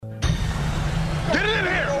Get it in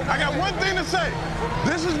here. I got one thing to say.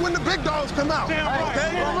 This is when the big dogs come out.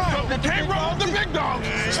 Okay? You can't roll with the big dogs.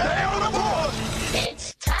 Stay on the board.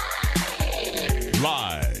 It's time.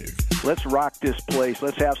 Live. Let's rock this place.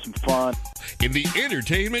 Let's have some fun. In the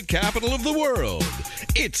entertainment capital of the world,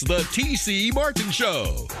 it's the T.C. Martin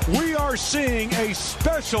Show. We are seeing a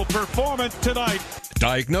special performance tonight.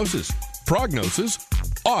 Diagnosis, prognosis,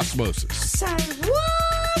 osmosis. Say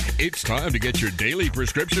what? It's time to get your daily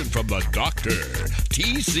prescription from the doctor,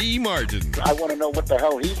 T.C. Martin. I want to know what the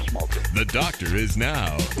hell he's smoking. The doctor is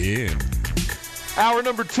now in. Hour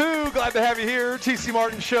number 2, glad to have you here. TC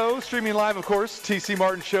Martin Show, streaming live, of course,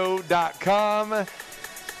 tcmartinshow.com.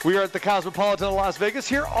 We are at the Cosmopolitan of Las Vegas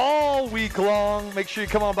here all week long. Make sure you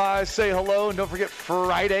come on by, say hello, and don't forget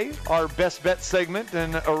Friday, our Best Bet segment,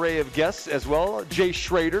 an array of guests as well. Jay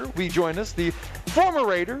Schrader, we join us, the former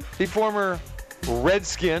Raider, the former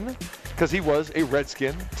Redskin, because he was a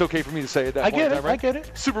Redskin. It's okay for me to say it that point in time, right? I get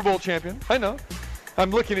it. Super Bowl champion, I know. I'm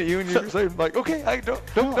looking at you, and you're saying, like, okay, I get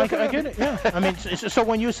it, yeah. I mean, so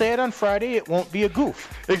when you say it on Friday, it won't be a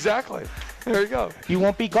goof. Exactly. There you go. You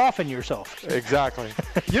won't be golfing yourself. Exactly.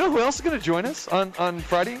 You know who else is going to join us on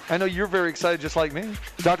Friday? I know you're very excited, just like me.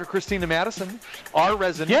 Dr. Christina Madison, our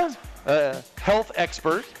resident health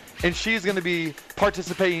expert, and she's going to be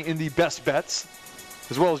participating in the Best Bets,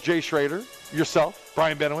 as well as Jay Schrader, yourself,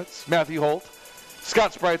 Brian Benowitz, Matthew Holt,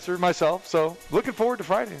 Scott Spreitzer, myself. So looking forward to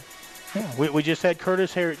Friday. Yeah, we just had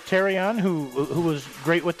Curtis Terry on, who was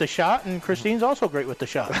great with the shot, and Christine's also great with the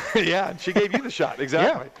shot. Yeah, she gave you the shot,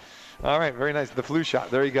 exactly. Yeah. All right, very nice. The flu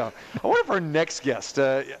shot. There you go. I wonder if our next guest,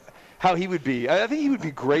 how he would be. I think he would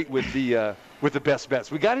be great with the Best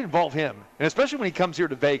Bets. We got to involve him, and especially when he comes here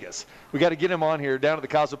to Vegas. We got to get him on here down to the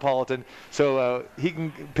Cosmopolitan so he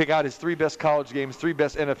can pick out his 3 best college games, 3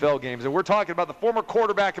 best NFL games. And we're talking about the former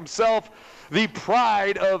quarterback himself, the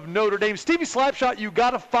pride of Notre Dame. Stevie Slapshot, you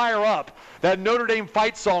got to fire up that Notre Dame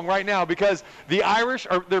fight song right now, because the Irish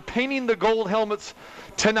they're painting the gold helmets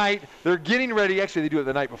tonight. They're getting ready. Actually, they do it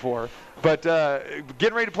the night before. But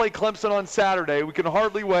getting ready to play Clemson on Saturday. We can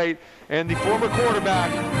hardly wait. And the former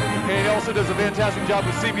quarterback, and he also does a fantastic job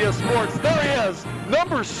with CBS Sports. There he is,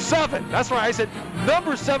 number 7. That's right, I said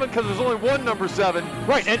number 7 because there's only one number 7.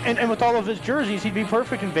 Right, and with all of his jerseys, he'd be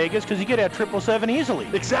perfect in Vegas because he could have 777 easily.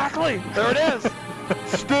 Exactly. There it is.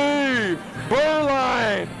 Steve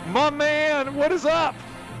Berline, my man, what is up?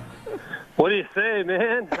 What do you say,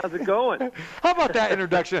 man? How's it going? How about that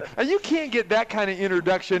introduction? And you can't get that kind of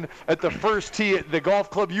introduction at the first tee at the golf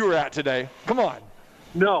club you were at today. Come on.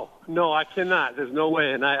 No, I cannot. There's no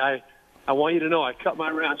way. And I want you to know I cut my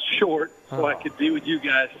round short so I could be with you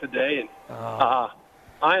guys today. And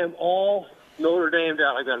I am all Notre Dame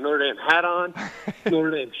down. I got a Notre Dame hat on,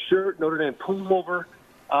 Notre Dame shirt, Notre Dame pullover.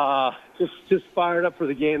 Just fired up for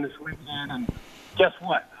the game this weekend. And guess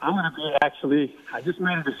what? I'm going to be I just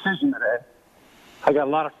made a decision today. I got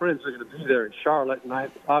a lot of friends that are going to be there in Charlotte, and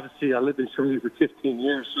obviously I lived in Charlotte for 15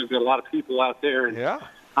 years, so I've got a lot of people out there. And yeah.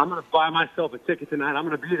 I'm going to buy myself a ticket tonight. I'm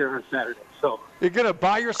going to be there on Saturday. So you're going to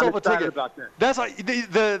buy yourself a ticket. About that. That's like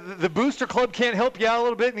the booster club can't help you out a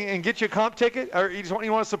little bit and get you a comp ticket, or you want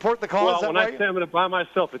to support the cause. Well, when I say I'm going to buy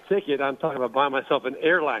myself a ticket, I'm talking about buying myself an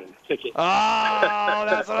airline ticket. Oh,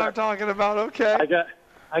 that's what I'm talking about. Okay.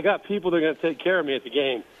 I got people that are going to take care of me at the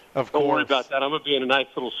game. Of course. Don't worry about that. I'm going to be in a nice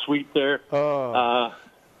little suite there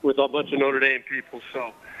with a bunch of Notre Dame people.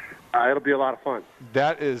 So it'll be a lot of fun.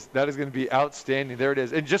 That is going to be outstanding. There it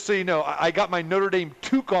is. And just so you know, I got my Notre Dame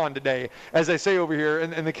toque on today, as they say over here,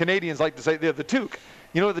 and the Canadians like to say they have the toque.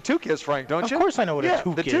 You know what the toque is, Frank, don't you? Of course I know what a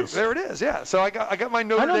toque is. Toque. There it is, yeah. So I got my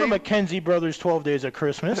Notre Dame. I know the McKenzie brothers' 12 Days of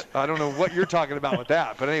Christmas. I don't know what you're talking about with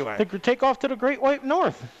that, but anyway. Take off to the Great White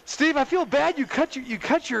North. Steve, I feel bad. You cut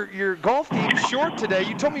your golf game short today.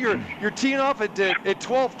 You told me you're teeing off at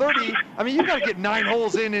 12:30. I mean, you got to get 9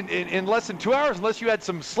 holes in less than 2 hours, unless you had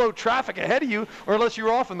some slow traffic ahead of you, or unless you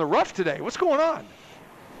were off in the rough today. What's going on?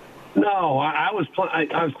 No, I was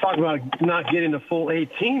talking about not getting the full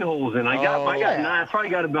 18 holes in. I got 9. I probably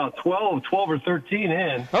got about 12 or 13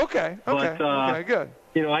 in. Okay, good.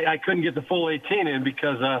 You know, I couldn't get the full 18 in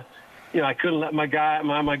because I couldn't let my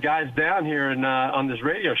guys down here and on this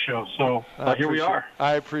radio show. So here we are.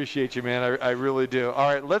 I appreciate you, man. I really do.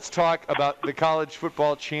 All right, let's talk about the college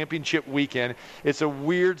football championship weekend. It's a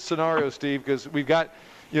weird scenario, Steve, because we've got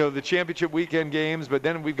the championship weekend games, but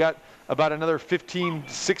then we've got about another 15,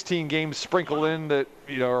 16 games sprinkled in that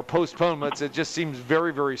are postponements. It just seems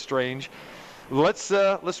very, very strange.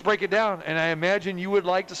 let's break it down. And I imagine you would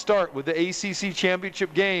like to start with the ACC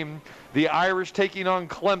championship game, the Irish taking on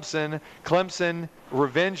Clemson. Clemson,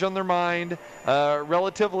 revenge on their mind.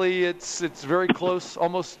 Relatively, it's very close.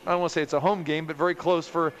 Almost, I don't want to say it's a home game, but very close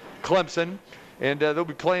for Clemson. And they'll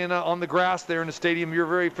be playing on the grass there in a stadium you're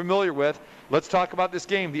very familiar with. Let's talk about this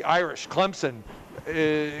game, the Irish, Clemson.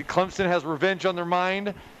 Clemson has revenge on their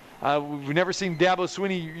mind. We've never seen Dabo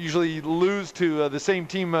Swinney usually lose to the same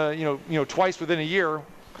team, twice within a year.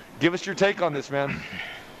 Give us your take on this, man.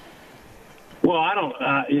 Well, I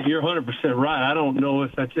don't. You're 100% right. I don't know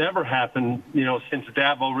if that's ever happened. Since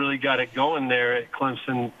Dabo really got it going there at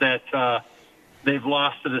Clemson, that they've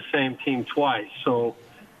lost to the same team twice. So,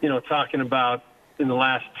 talking about in the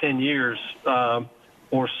last 10 years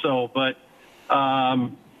or so. But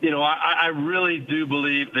I really do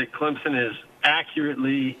believe that Clemson is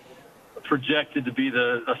accurately projected to be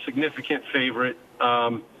a significant favorite.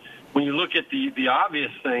 When you look at the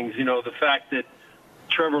obvious things, the fact that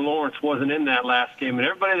Trevor Lawrence wasn't in that last game, and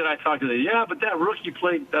everybody that I talked to, but that rookie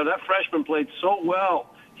played, that freshman played so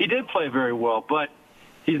well. He did play very well, but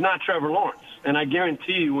he's not Trevor Lawrence. And I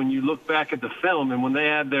guarantee you, when you look back at the film and when they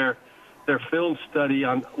had their film study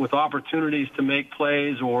with opportunities to make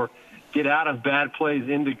plays or get out of bad plays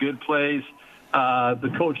into good plays,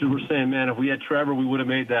 the coaches were saying, man, if we had Trevor, we would have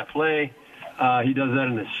made that play. He does that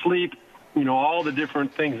in his sleep. All the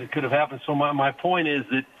different things that could have happened. So my point is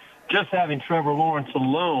that just having Trevor Lawrence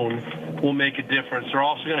alone will make a difference. They're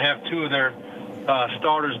also going to have two of their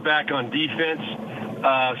starters back on defense,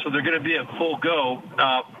 so they're going to be at full go.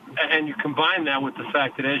 And you combine that with the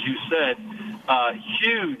fact that, as you said,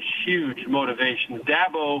 huge motivation.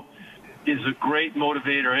 Dabo is a great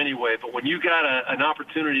motivator anyway, but when you got an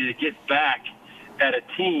opportunity to get back at a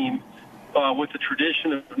team with the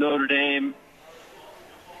tradition of Notre Dame,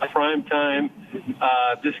 prime time,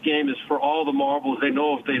 this game is for all the marbles. They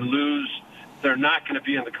know if they lose, they're not going to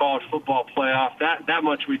be in the college football playoff. That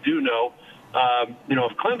much we do know.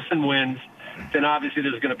 If Clemson wins, then obviously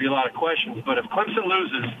there's going to be a lot of questions. But if Clemson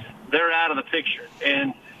loses, they're out of the picture.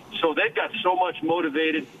 And so they've got so much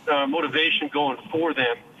motivation going for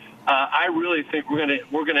them. I really think we're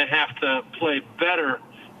going to have to play better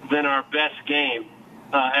than our best game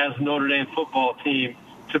as a Notre Dame football team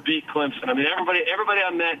to beat Clemson. I mean, everybody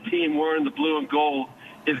on that team wearing the blue and gold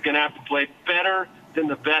is going to have to play better than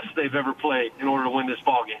the best they've ever played in order to win this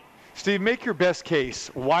ball game. Steve, make your best case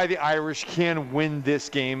why the Irish can win this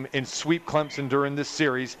game and sweep Clemson during this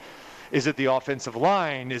series. Is it the offensive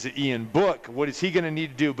line? Is it Ian Book? What is he going to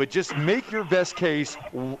need to do? But just make your best case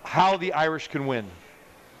how the Irish can win.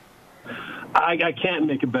 I can't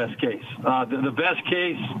make a best case. The best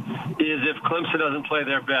case is if Clemson doesn't play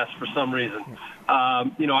their best for some reason.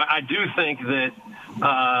 I do think that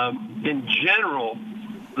in general,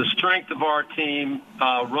 the strength of our team,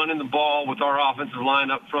 running the ball with our offensive line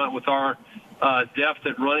up front, with our depth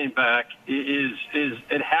at running back,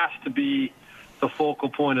 it has to be the focal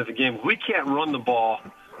point of the game. We can't run the ball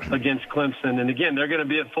against Clemson, and again, they're going to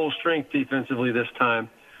be at full strength defensively this time.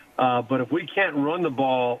 But if we can't run the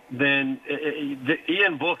ball, then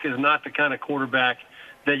Ian Book is not the kind of quarterback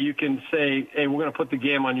that you can say, hey, we're going to put the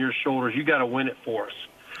game on your shoulders. You got to win it for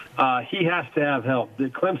us. He has to have help. The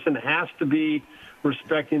Clemson has to be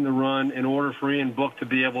respecting the run in order for Ian Book to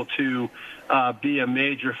be able to be a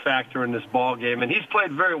major factor in this ball game. And he's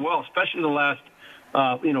played very well, especially the last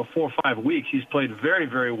 4 or 5 weeks. He's played very,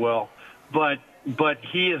 very well. But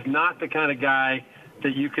he is not the kind of guy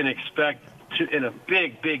that you can expect in a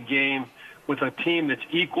big game with a team that's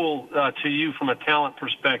equal to you from a talent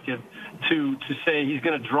perspective to say he's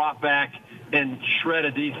going to drop back and shred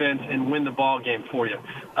a defense and win the ball game for you.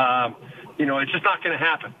 It's just not going to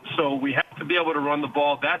happen. So we have to be able to run the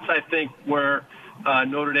ball. That's, I think, where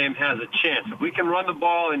Notre Dame has a chance. If we can run the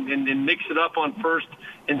ball and mix it up on first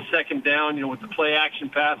and second down, with the play action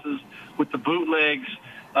passes, with the bootlegs,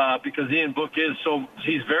 because Ian Book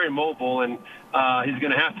he's very mobile, and he's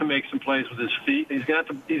going to have to make some plays with his feet. He's going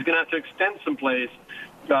to have to extend some plays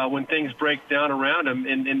when things break down around him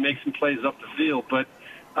and make some plays up the field. But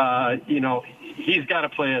he's got to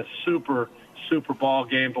play a super ball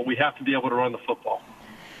game, but we have to be able to run the football.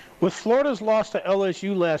 With Florida's loss to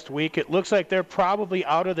LSU last week, it looks like they're probably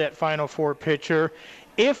out of that Final Four picture.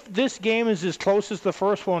 If this game is as close as the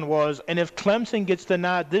first one was, and if Clemson gets the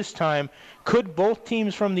nod this time, could both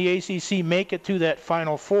teams from the ACC make it to that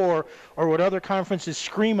Final Four, or would other conferences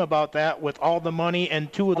scream about that with all the money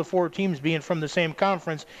and 2 of the 4 teams being from the same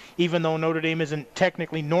conference, even though Notre Dame isn't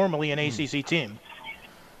technically normally an ACC team?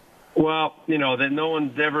 Well, that no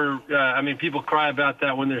one's ever people cry about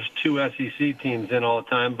that when there's 2 SEC teams in all the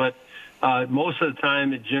time, but most of the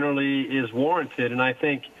time it generally is warranted. And I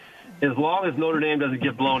think as long as Notre Dame doesn't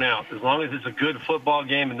get blown out, as long as it's a good football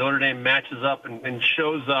game and Notre Dame matches up and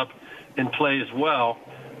shows up and plays well,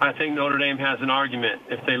 I think Notre Dame has an argument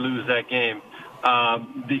if they lose that game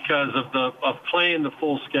because of playing the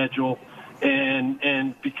full schedule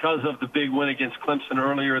and because of the big win against Clemson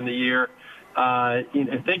earlier in the year.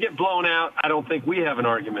 If they get blown out, I don't think we have an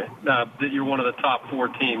argument that you're one of the top 4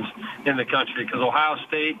 teams in the country, because Ohio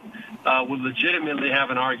State would legitimately have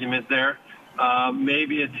an argument there.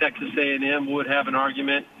 Maybe a Texas A&M would have an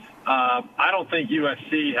argument. I don't think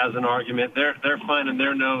USC has an argument. They're finding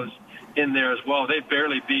their nose in there as well. They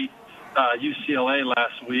barely beat UCLA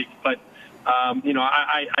last week, but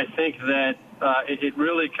I think that it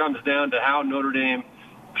really comes down to how Notre Dame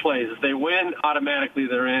plays. If they win, automatically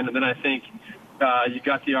they're in, and then I think you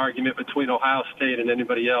got the argument between Ohio State and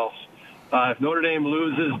anybody else. If Notre Dame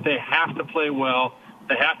loses, they have to play well.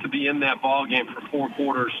 They have to be in that ball game for 4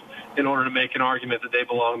 quarters in order to make an argument that they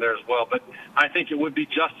belong there as well. But I think it would be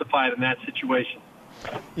justified in that situation.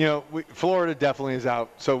 Florida definitely is out,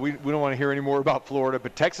 so we don't want to hear any more about Florida.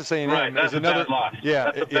 But Texas A&M is another bad loss. Yeah,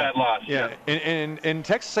 that's a bad loss. Yeah, and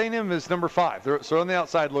Texas A&M is number 5. They're on the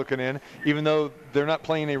outside looking in, even though they're not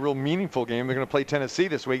playing a real meaningful game. They're going to play Tennessee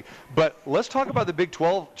this week. But let's talk about the Big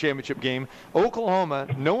 12 championship game. Oklahoma,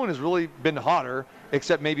 no one has really been hotter,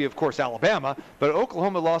 except maybe, of course, Alabama. But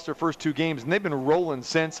Oklahoma lost their first 2 games, and they've been rolling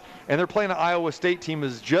since. And they're playing an Iowa State team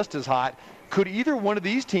is just as hot. Could either one of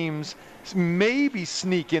these teams maybe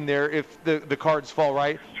sneak in there if the cards fall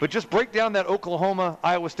right? But just break down that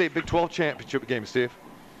Oklahoma-Iowa State Big 12 championship game, Steve.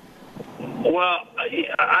 Well,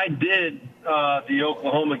 I did the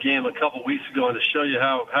Oklahoma game a couple weeks ago, and to show you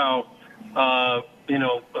how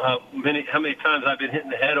many times I've been hitting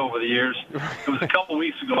the head over the years. It was a couple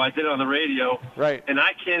weeks ago. I did it on the radio, right? And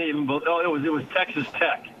I can't even believe. Oh, it was Texas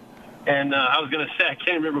Tech, and I was going to say I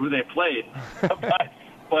can't remember who they played,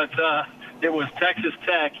 but it was Texas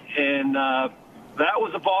Tech, and that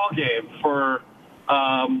was a ball game for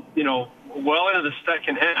well into the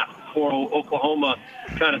second half before Oklahoma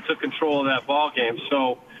kind of took control of that ball game.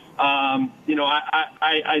 So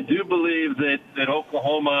I do believe that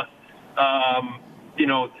Oklahoma.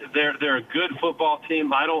 They're a good football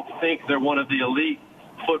team. I don't think they're one of the elite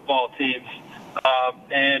football teams.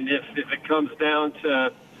 And if it comes down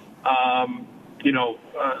to,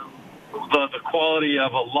 the quality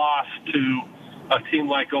of a loss to a team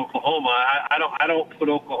like Oklahoma, I don't put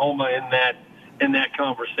Oklahoma in that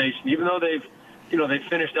conversation. Even though they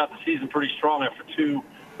finished out the season pretty strong after 2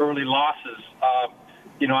 early losses.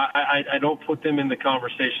 I don't put them in the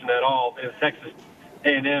conversation at all. If Texas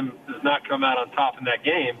A&M does not come out on top in that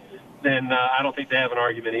game, then I don't think they have an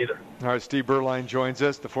argument either. All right, Steve Berline joins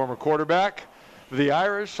us, the former quarterback, the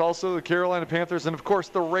Irish, also the Carolina Panthers, and, of course,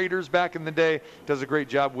 the Raiders back in the day. Does a great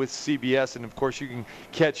job with CBS, and, of course, you can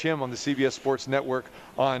catch him on the CBS Sports Network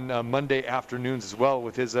on Monday afternoons as well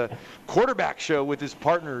with his quarterback show with his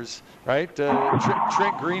partners, right?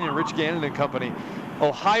 Trent Green and Rich Gannon and company.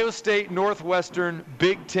 Ohio State, Northwestern,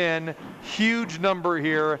 Big Ten, huge number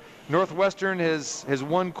here. Northwestern has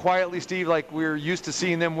won quietly, Steve, like we're used to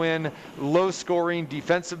seeing them win, low-scoring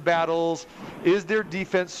defensive battles. Is their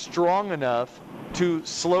defense strong enough to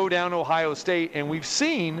slow down Ohio State? And we've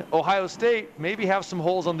seen Ohio State maybe have some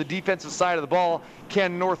holes on the defensive side of the ball.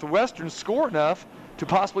 Can Northwestern score enough to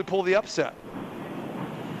possibly pull the upset?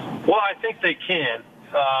 Well, I think they can.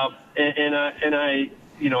 I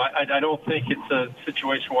don't think it's a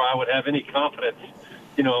situation where I would have any confidence,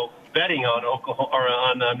 betting on Oklahoma or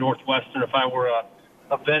on Northwestern if I were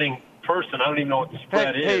a betting person. I don't even know what the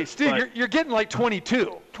spread is. Hey, Steve, you're getting like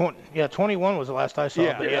 22. 21 was the last I saw.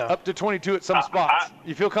 Yeah, up to 22 at some spots.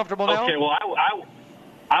 You feel comfortable now? Okay, well,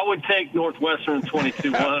 I would take Northwestern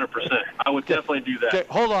 22 100%. I would definitely do that. Okay,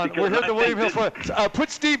 hold on. We're here at the William Hill Sport. Put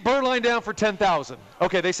Steve Berline down for 10,000.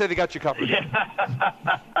 Okay, they say they got you covered. Yeah.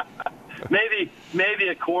 Maybe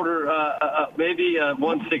a quarter, maybe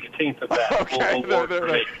 1/16 of that. Okay,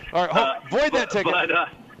 right. All right, void that ticket. But,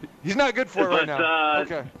 he's not good for it right now.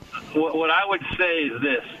 Okay. What I would say is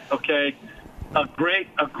this. Okay, a great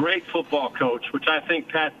football coach, which I think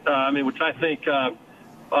Pat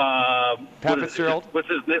Fitzgerald. What's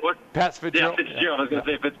his name? Pat Fitzgerald. Yeah, Fitzgerald. I was going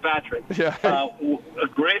to say Fitzpatrick. Yeah. A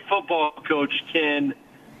great football coach can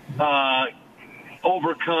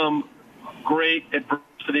overcome great adversity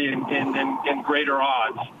and greater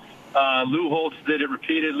odds. Lou Holtz did it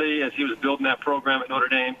repeatedly as he was building that program at Notre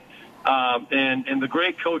Dame. And the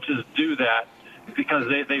great coaches do that because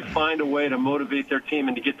they find a way to motivate their team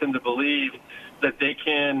and to get them to believe that they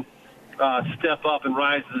can step up and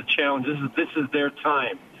rise to the challenge. This is their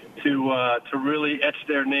time. to really etch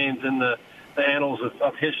their names in the annals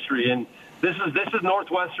of history. And this is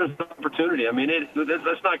Northwestern's opportunity. I mean,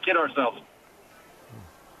 let's not kid ourselves.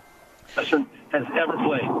 Northwestern has ever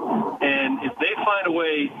played, and if they find a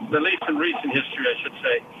way, at least in recent history, I should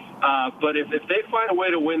say, but if they find a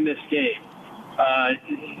way to win this game,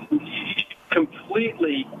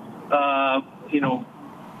 completely,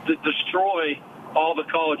 destroy all the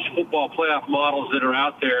college football playoff models that are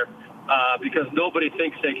out there, because nobody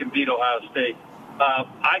thinks they can beat Ohio State.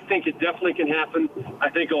 I think it definitely can happen. I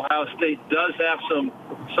think Ohio State does have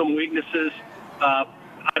some weaknesses. I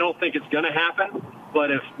don't think it's going to happen,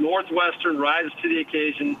 but if Northwestern rises to the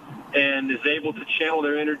occasion and is able to channel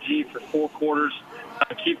their energy for 4 quarters,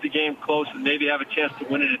 keep the game close, and maybe have a chance to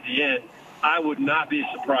win it at the end, I would not be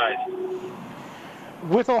surprised.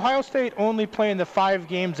 With Ohio State only playing the 5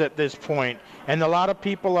 games at this point, and a lot of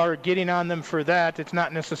people are getting on them for that, it's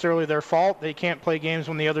not necessarily their fault. They can't play games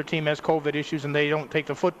when the other team has COVID issues and they don't take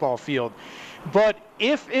the football field. But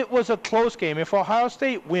if it was a close game, if Ohio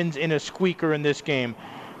State wins in a squeaker in this game,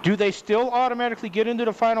 do they still automatically get into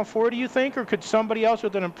the Final Four, do you think? Or could somebody else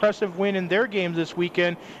with an impressive win in their games this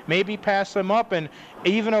weekend maybe pass them up, and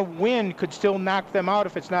even a win could still knock them out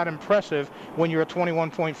if it's not impressive when you're a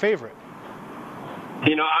 21-point favorite?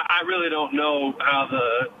 I really don't know how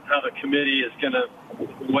the committee is going to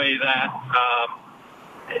weigh that.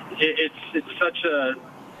 It's such a,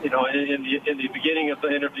 in the beginning of the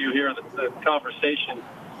interview here, the conversation,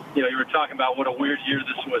 you were talking about what a weird year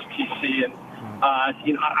this was, TC, and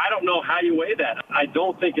I don't know how you weigh that. I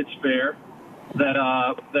don't think it's fair that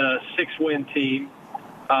the 6-win team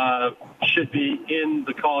should be in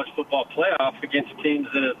the college football playoff against teams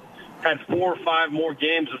that have had 4 or 5 more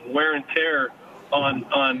games of wear and tear on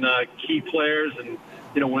key players, and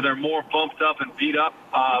where they're more bumped up and beat up.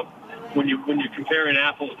 When you're comparing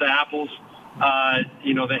apples to apples,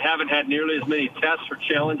 they haven't had nearly as many tests or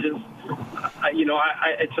challenges.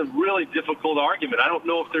 It's a really difficult argument. I don't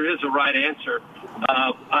know if there is a right answer.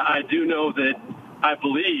 I do know that I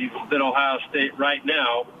believe that Ohio State right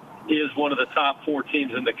now is one of the top 4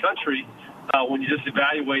 teams in the country when you just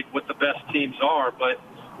evaluate what the best teams are. But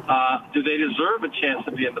do they deserve a chance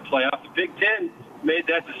to be in the playoff? The Big Ten made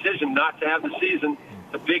that decision not to have the season.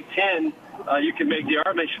 The Big Ten, you can make the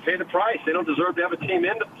argument, should pay the price. They don't deserve to have a team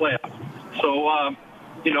in the playoff. So,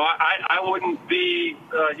 I wouldn't be,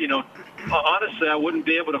 honestly, I wouldn't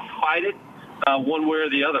be able to fight it one way or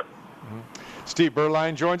the other. Steve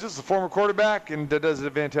Berline joins us, the former quarterback, and does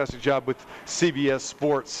a fantastic job with CBS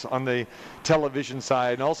Sports on the television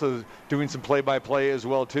side, and also doing some play-by-play as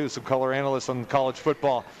well, too, some color analysts on college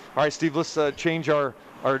football. All right, Steve, let's change our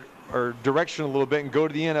direction a little bit and go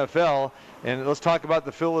to the NFL, and let's talk about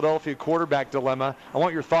the Philadelphia quarterback dilemma. I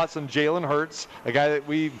want your thoughts on Jalen Hurts, a guy that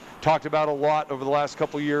we've talked about a lot over the last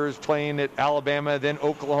couple of years, playing at Alabama, then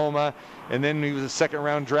Oklahoma, and then he was a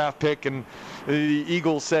second-round draft pick, and the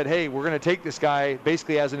Eagles said, hey, we're going to take this guy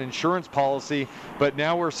basically as an insurance policy, but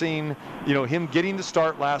now we're seeing, him getting the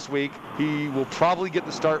start last week. He will probably get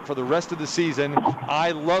the start for the rest of the season.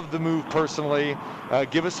 I love the move personally.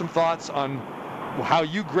 Give us some thoughts on how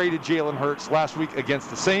you graded Jalen Hurts last week against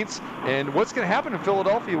the Saints, and what's going to happen in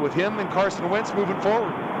Philadelphia with him and Carson Wentz moving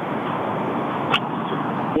forward.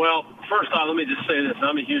 Well, first off, let me just say this.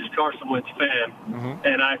 I'm a huge Carson Wentz fan,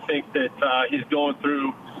 and I think that he's going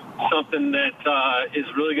through something that is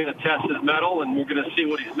really going to test his mettle, and we're going to see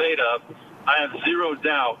what he's made of. I have zero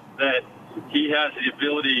doubt that he has the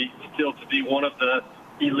ability still to be one of the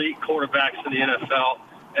elite quarterbacks in the NFL,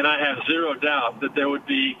 and I have zero doubt that there would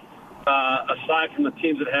be, aside from the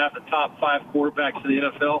teams that have the top 5 quarterbacks in the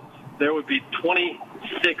NFL, there would be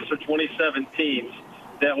 26 or 27 teams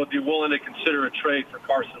that would be willing to consider a trade for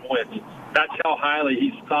Carson Wentz. That's how highly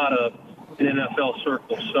he's thought of in NFL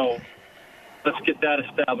circles. So let's get that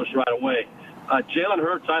established right away. Jalen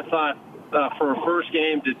Hurts, I thought, for a first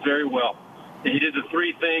game, did very well. He did the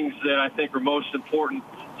 3 things that I think are most important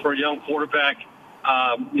for a young quarterback,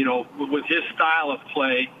 with his style of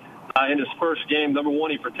play. In his first game, number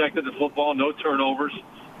 1, he protected the football, no turnovers.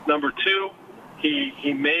 Number 2,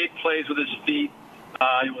 he made plays with his feet.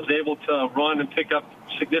 He was able to run and pick up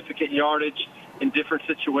significant yardage in different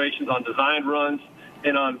situations on designed runs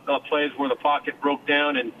and on plays where the pocket broke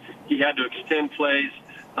down and he had to extend plays.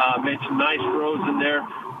 Made some nice throws in there.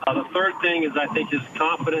 The third thing is I think his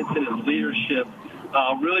confidence and his leadership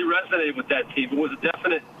really resonated with that team. It was a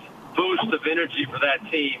definite boost of energy for that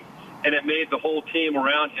team, and it made the whole team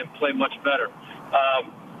around him play much better.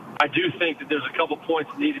 I do think that there's a couple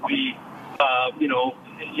points that need to be,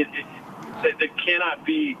 that cannot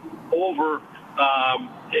be over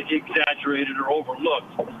exaggerated or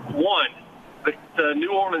overlooked. One, the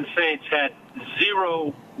New Orleans Saints had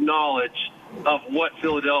zero knowledge of what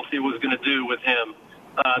Philadelphia was going to do with him.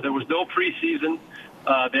 There was no preseason.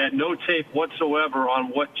 They had no tape whatsoever on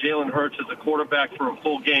what Jalen Hurts as a quarterback for a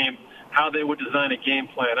full game, how they would design a game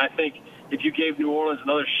plan. I think if you gave New Orleans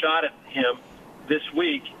another shot at him this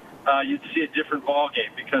week, you'd see a different ball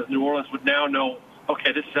game because New Orleans would now know,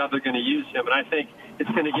 okay, this is how they're going to use him. And I think it's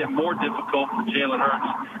going to get more difficult for Jalen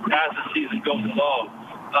Hurts as the season goes along.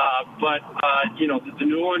 But the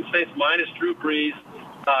New Orleans Saints minus Drew Brees,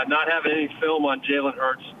 not having any film on Jalen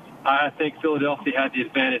Hurts, I think Philadelphia had the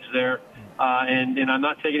advantage there. And I'm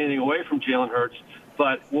not taking anything away from Jalen Hurts,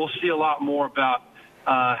 but we'll see a lot more about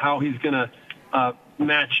how he's going to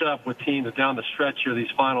match up with teams down the stretch here, these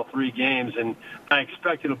final 3 games. And I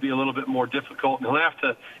expect it'll be a little bit more difficult. And he'll have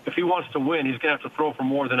to, if he wants to win, he's going to have to throw for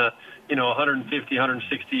more than 150,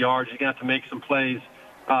 160 yards. He's going to have to make some plays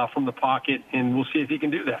from the pocket, and we'll see if he can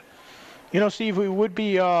do that. Steve, we would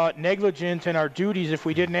be negligent in our duties if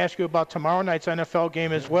we didn't ask you about tomorrow night's NFL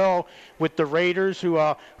game as well, with the Raiders who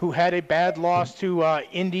had a bad loss to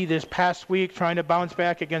Indy this past week, trying to bounce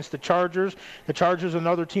back against the Chargers. The Chargers,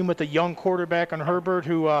 another team with a young quarterback on Herbert,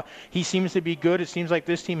 who he seems to be good. It seems like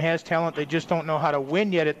this team has talent. They just don't know how to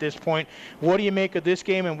win yet at this point. What do you make of this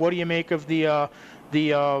game, and what do you make of the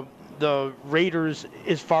Raiders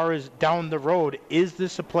as far as down the road? Is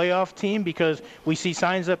this a playoff team? Because we see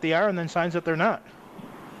signs that they are and then signs that they're not.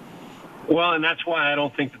 Well, and that's why I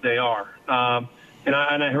don't think that they are. And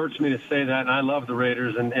it hurts me to say that, and I love the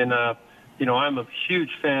Raiders, and I'm a huge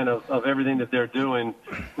fan of everything that they're doing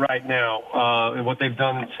right now and what they've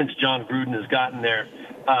done since John Gruden has gotten there.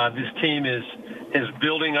 This team is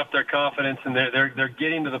building up their confidence, and they're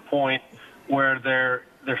getting to the point where they're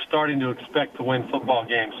starting to expect to win football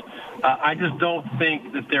games. I just don't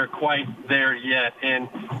think that they're quite there yet, and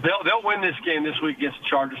they'll win this game this week against the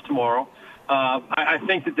Chargers tomorrow. I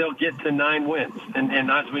think that they'll get to 9 wins, and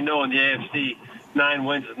as we know in the AFC, 9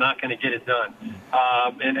 wins is not going to get it done.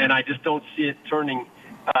 And I just don't see it turning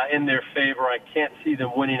in their favor. I can't see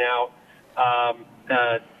them winning out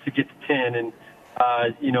to get to 10, and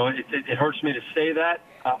it hurts me to say that.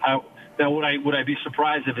 Now, would I be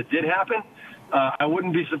surprised if it did happen? I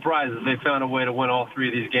wouldn't be surprised if they found a way to win all 3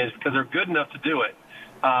 of these games because they're good enough to do it.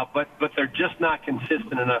 But they're just not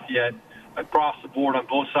consistent enough yet across the board on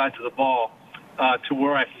both sides of the ball to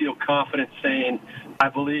where I feel confident saying I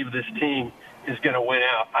believe this team is going to win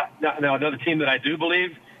out. Now, another team that I do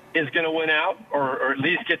believe is going to win out or at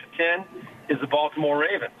least get to 10 is the Baltimore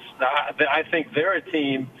Ravens. I think they're a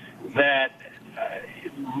team that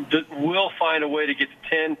will find a way to get to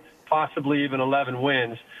 10, possibly even 11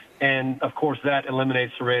 wins. And, of course, that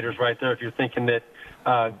eliminates the Raiders right there if you're thinking that,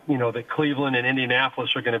 that Cleveland and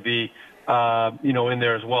Indianapolis are going to be, in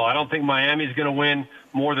there as well. I don't think Miami's going to win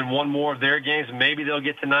more than one more of their games. Maybe they'll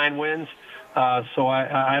get to 9 wins. So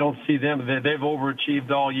I don't see them. They've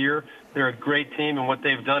overachieved all year. They're a great team, and what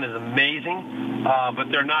they've done is amazing.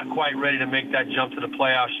 But they're not quite ready to make that jump to the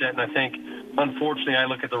playoffs yet. And I think, unfortunately, I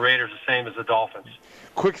look at the Raiders the same as the Dolphins.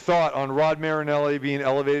 Quick thought on Rod Marinelli being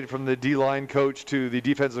elevated from the D-line coach to the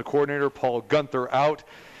defensive coordinator, Paul Guenther out.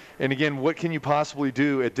 And again, what can you possibly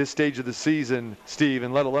do at this stage of the season, Steve,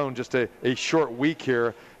 and let alone just a short week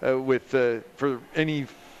here for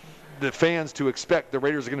the fans to expect the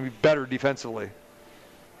Raiders are going to be better defensively?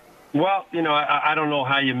 Well, I don't know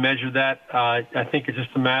how you measure that. I think it's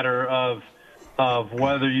just a matter of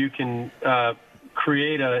whether you can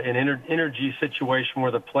create an energy situation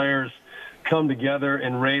where the players come together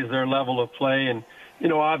and raise their level of play. And,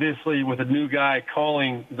 obviously with a new guy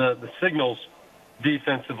calling the signals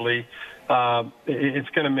defensively, it's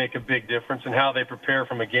going to make a big difference in how they prepare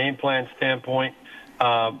from a game plan standpoint.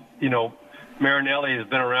 Marinelli has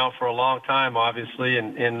been around for a long time, obviously,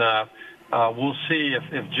 and we'll see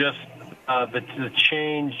if just the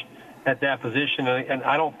change at that position, and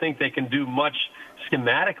I don't think they can do much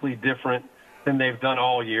schematically different than they've done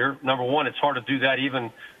all year. Number one, it's hard to do that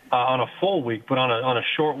even on a full week, but on a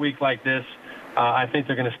short week like this, I think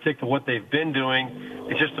they're going to stick to what they've been doing.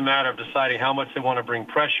 It's just a matter of deciding how much they want to bring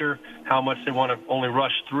pressure, how much they want to only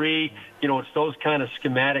rush 3. It's those kind of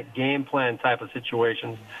schematic game plan type of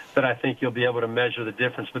situations that I think you'll be able to measure the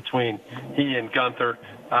difference between he and Guenther.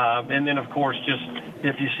 And then, of course, just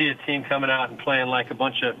if you see a team coming out and playing like a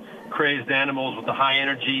bunch of crazed animals with the high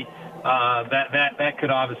energy, that could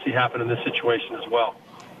obviously happen in this situation as well.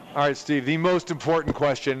 All right, Steve, the most important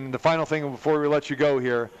question, the final thing before we let you go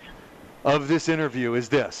here of this interview is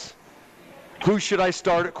this. Who should I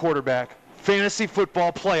start at quarterback? Fantasy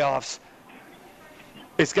football playoffs.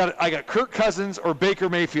 I got Kirk Cousins or Baker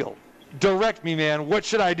Mayfield. Direct me, man. What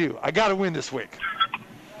should I do? I got to win this week.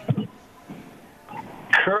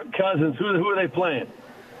 Kirk Cousins, who are they playing?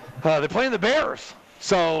 They're playing the Bears.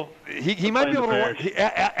 So he might be able to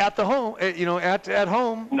at the home, at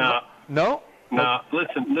home. No. No? No.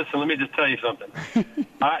 Listen. Let me just tell you something.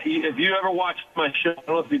 If you ever watched my show, I don't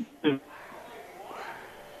know if you do.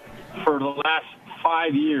 For the last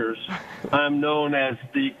 5 years, I'm known as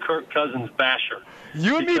the Kirk Cousins basher.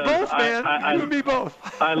 You and me both, man. You and me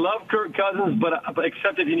both. I love Kirk Cousins, but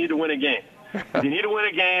except if you need to win a game. If you need to win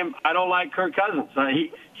a game, I don't like Kirk Cousins.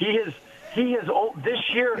 He has this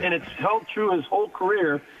year, and it's held true his whole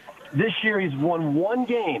career. This year, he's won one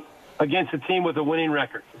game against a team with a winning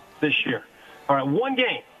record. This year, all right, one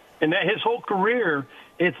game, and that his whole career,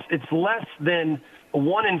 it's less than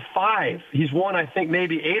 1 in 5. He's won, I think,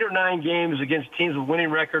 maybe 8 or 9 games against teams with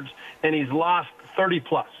winning records, and he's lost 30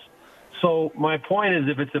 plus. So my point is,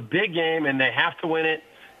 if it's a big game and they have to win it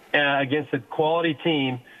against a quality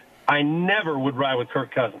team, I never would ride with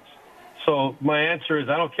Kirk Cousins. So my answer is,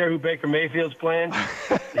 I don't care who Baker Mayfield's playing.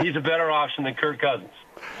 He's a better option than Kirk Cousins.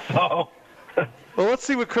 So, well, let's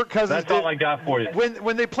see what Kirk Cousins did. That's all I got for you.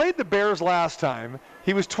 When they played the Bears last time,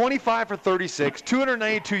 he was 25 for 36,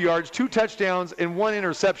 292 yards, 2 touchdowns, and 1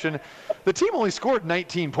 interception. The team only scored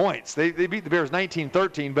 19 points. They beat the Bears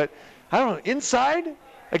 19-13, but I don't know, inside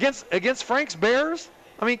against Frank's Bears,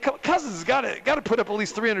 I mean, Cousins has got to put up at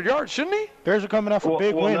least 300 yards, shouldn't he? Bears are coming off a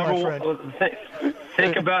big win, my friend.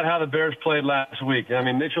 Think about how the Bears played last week. I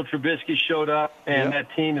mean, Mitchell Trubisky showed up, and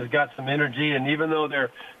that team has got some energy. And even though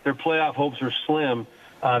their playoff hopes are slim,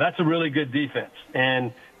 that's a really good defense.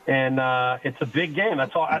 And it's a big game.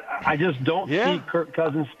 That's all. I just don't see Kirk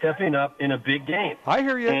Cousins stepping up in a big game. I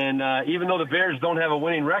hear you. And even though the Bears don't have a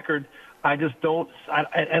winning record, I just don't.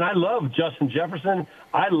 And I love Justin Jefferson.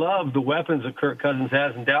 I love the weapons that Kirk Cousins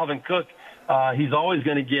has. And Dalvin Cook, he's always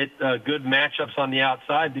going to get good matchups on the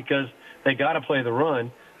outside because they got to play the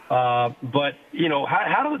run. But,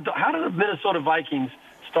 how do the Minnesota Vikings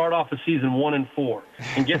start off the season 1-4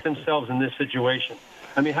 and get themselves in this situation?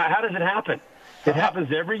 I mean, how does it happen? It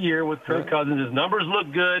happens every year with Kirk Cousins. His numbers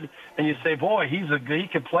look good, and you say, boy, he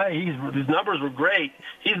can play. His numbers were great.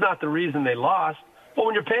 He's not the reason they lost. But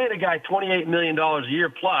when you're paying a guy $28 million a year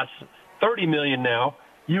plus $30 million now,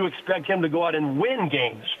 you expect him to go out and win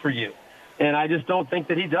games for you. And I just don't think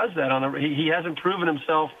that he does that. He hasn't proven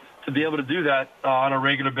himself to be able to do that on a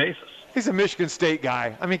regular basis. He's a Michigan State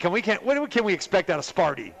guy. I mean, what can we expect out of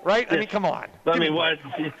Sparty, right? I mean, come on. I mean,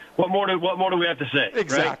 what more do we have to say?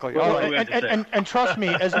 Exactly. Right? And trust me,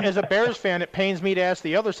 as a Bears fan, it pains me to ask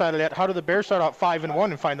the other side of that. How do the Bears start out 5-1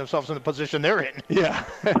 and find themselves in the position they're in? Yeah.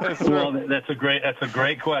 Well, that's a great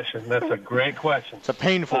question. That's a great question. It's a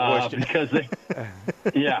painful question because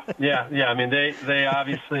yeah. I mean, they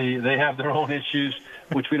obviously have their own issues,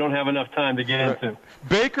 which we don't have enough time to get into.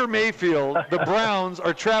 Baker Mayfield, the Browns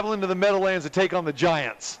are traveling to the Meadowlands to take on the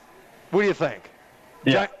Giants. What do you think?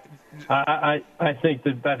 Yeah, I think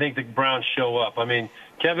the Browns show up. I mean,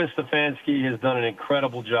 Kevin Stefanski has done an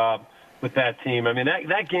incredible job with that team. I mean,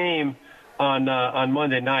 that game on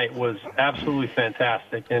Monday night was absolutely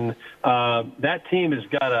fantastic, and that team has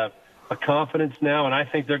got a confidence now, and I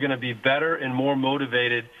think they're going to be better and more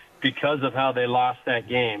motivated because of how they lost that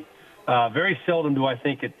game. Very seldom do I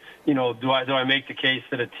think it. Do I make the case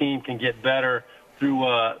that a team can get better through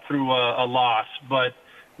a loss? But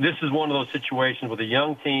this is one of those situations with a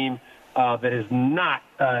young team that has not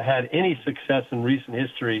had any success in recent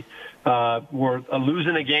history. Where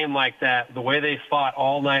losing a game like that, the way they fought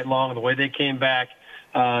all night long, the way they came back,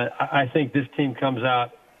 I think this team comes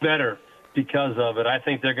out better because of it. I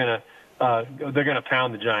think they're gonna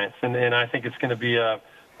pound the Giants, and I think it's going to be a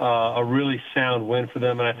really sound win for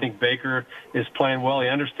them. And I think Baker is playing well. He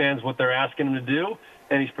understands what they're asking him to do,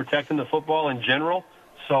 and he's protecting the football in general.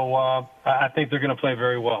 So I think they're going to play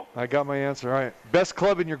very well. I got my answer. All right. Best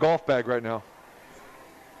club in your golf bag right now?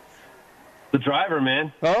 The driver,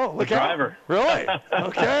 man. Oh, look the driver. Really?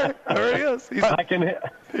 Okay. There he is. I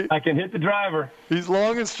can hit the driver. He's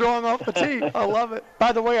long and strong off the tee. I love it.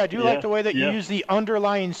 By the way, I do like the way that you use the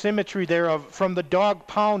underlying symmetry there of from the dog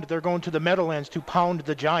pound, they're going to the Meadowlands to pound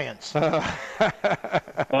the Giants.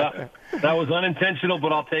 That was unintentional,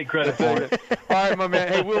 but I'll take credit for it. All right, my man.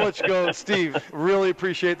 Hey, we'll let you go. Steve, really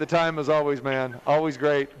appreciate the time as always, man. Always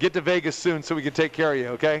great. Get to Vegas soon so we can take care of you,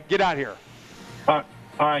 okay? Get out here.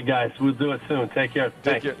 All right, guys. We'll do it soon. Take care.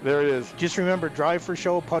 Take care. There it is. Just remember, drive for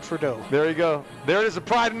show, putt for dough. There you go. There it is, the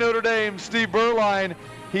pride of Notre Dame, Steve Berline.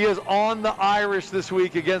 He is on the Irish this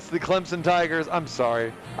week against the Clemson Tigers. I'm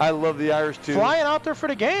sorry. I love the Irish, too. Flying out there for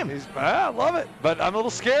the game. I love it, but I'm a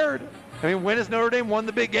little scared. I mean, when has Notre Dame won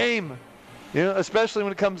the big game? Especially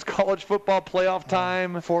when it comes to college football playoff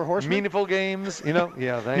time. 4 horsemen? Meaningful games,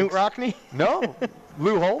 Yeah, thanks. Newt Rockne? No.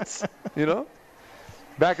 Lou Holtz,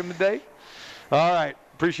 back in the day. All right.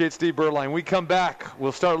 Appreciate Steve Berline. We come back.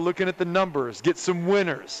 We'll start looking at the numbers, get some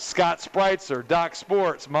winners. Scott Spreitzer, Doc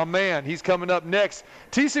Sports, my man. He's coming up next.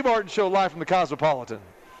 TC Martin Show live from the Cosmopolitan.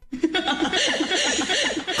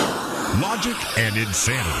 Logic and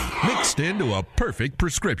insanity mixed into a perfect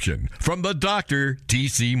prescription from the Dr.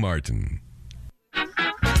 TC Martin.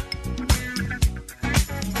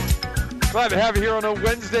 Glad to have you here on a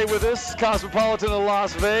Wednesday with us. Cosmopolitan of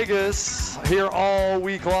Las Vegas here all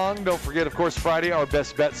week long. Don't forget, of course, Friday, our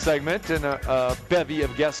Best Bet segment, and a bevy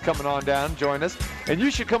of guests coming on down. Join us. And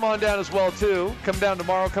you should come on down as well, too. Come down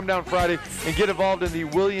tomorrow, come down Friday, and get involved in the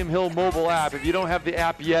William Hill mobile app. If you don't have the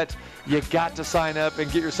app yet, you got to sign up and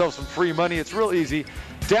get yourself some free money. It's real easy.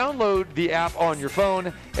 Download the app on your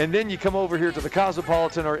phone, and then you come over here to the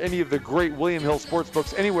Cosmopolitan or any of the great William Hill sports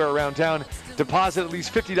books anywhere around town. Deposit at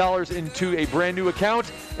least $50 into a brand new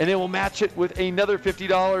account, and they will match it with another $50.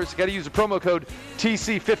 You got to use the promo code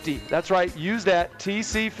TC50. That's right. Use that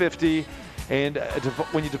TC50, and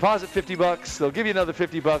when you deposit $50, they'll give you another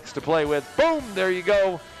 $50 to play with. Boom! There you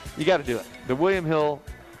go. You got to do it. The William Hill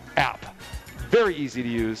app. Very easy to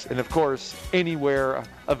use, and of course, anywhere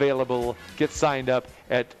available. Get signed up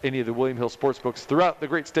at any of the William Hill sports books throughout the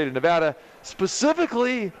great state of Nevada,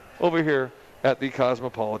 specifically over here at the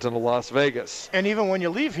Cosmopolitan of Las Vegas. And even when you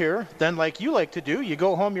leave here, then like you like to do, you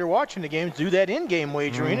go home, you're watching the games, do that in-game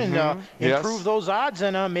wagering and improve those odds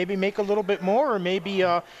and maybe make a little bit more or maybe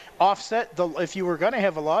offset if you were going to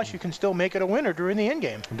have a loss, you can still make it a winner during the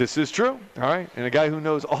in-game. This is true. All right. And a guy who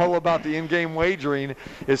knows all about the in-game wagering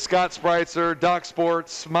is Scott Spreitzer, Doc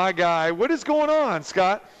Sports, my guy. What is going on,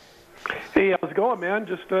 Scott? Hey, how's it going, man?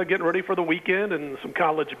 Just getting ready for the weekend and some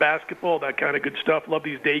college basketball, that kind of good stuff. Love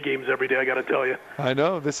these day games every day, I got to tell you. I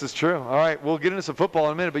know. This is true. All right, we'll get into some football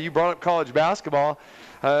in a minute, but you brought up college basketball.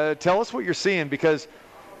 Tell us what you're seeing, because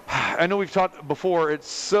I know we've talked before, it's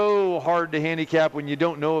so hard to handicap when you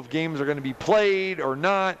don't know if games are going to be played or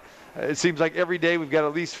not. It seems like every day we've got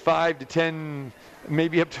at least 5 to 10,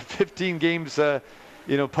 maybe up to 15 games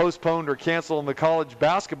postponed or canceled on the college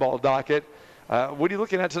basketball docket. What are you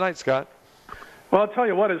looking at tonight, Scott? Well, I'll tell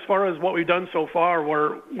you what, as far as what we've done so far,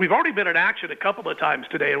 we've already been in action a couple of times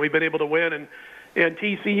today, and we've been able to win. And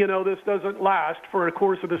TC, this doesn't last for the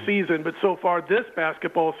course of the season, but so far this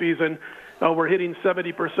basketball season, we're hitting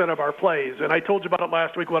 70% of our plays. And I told you about it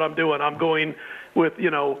last week what I'm doing. I'm going with,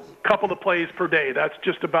 a couple of plays per day. That's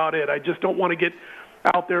just about it. I just don't want to get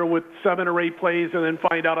out there with 7 or 8 plays and then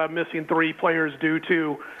find out I'm missing 3 players due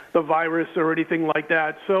to the virus or anything like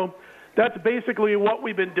that. So that's basically what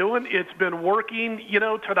we've been doing. It's been working.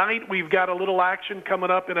 Tonight we've got a little action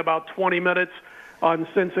coming up in about 20 minutes on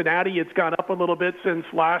Cincinnati. It's gone up a little bit since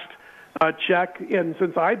last check, and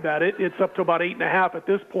since I bet it, it's up to about 8.5 at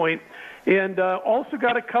this point. And also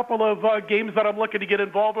got a couple of games that I'm looking to get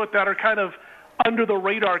involved with that are kind of under the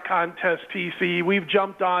radar contest, TC. We've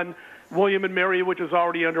jumped on William and Mary, which is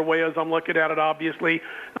already underway as I'm looking at it, obviously.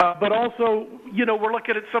 But also, we're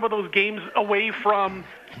looking at some of those games away from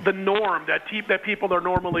the norm that people are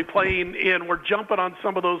normally playing, and we're jumping on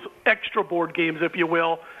some of those extra board games, if you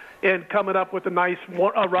will, and coming up with a nice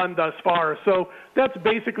run thus far. So that's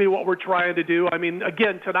basically what we're trying to do. I mean,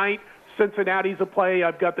 again, tonight, Cincinnati's a play.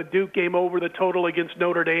 I've got the Duke game over the total against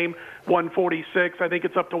Notre Dame, 146. I think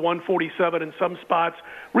it's up to 147 in some spots.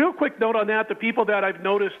 Real quick note on that, the people that I've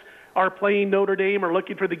noticed are playing Notre Dame or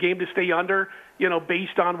looking for the game to stay under,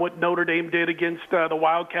 based on what Notre Dame did against the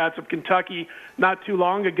Wildcats of Kentucky not too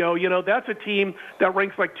long ago. That's a team that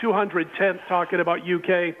ranks like 210th, talking about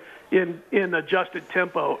UK, in adjusted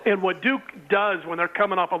tempo. And what Duke does when they're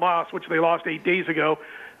coming off a loss, which they lost 8 days ago,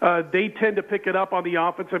 they tend to pick it up on the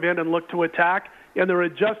offensive end and look to attack. And their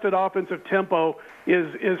adjusted offensive tempo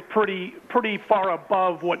is pretty far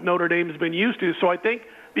above what Notre Dame's been used to. So I think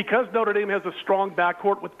because Notre Dame has a strong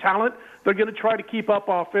backcourt with talent, they're going to try to keep up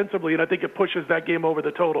offensively, and I think it pushes that game over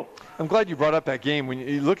the total. I'm glad you brought up that game. When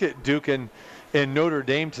you look at Duke and Notre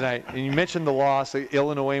Dame tonight, and you mentioned the loss,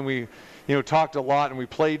 Illinois, and we talked a lot, and we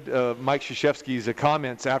played Mike Krzyzewski's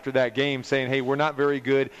comments after that game saying, hey, we're not very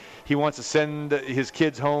good. He wants to send his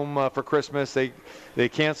kids home for Christmas. They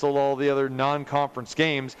canceled all the other non-conference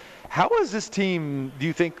games. How is this team, do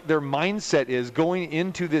you think their mindset is going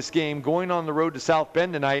into this game, going on the road to South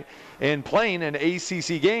Bend tonight and playing an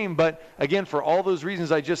ACC game? But, again, for all those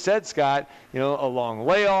reasons I just said, Scott, a long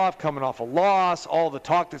layoff, coming off a loss, all the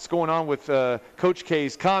talk that's going on with Coach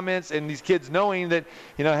K's comments, and these kids knowing that,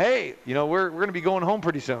 hey, we're going to be going home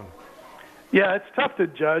pretty soon. Yeah, it's tough to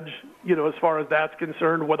judge, as far as that's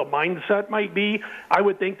concerned, what the mindset might be. I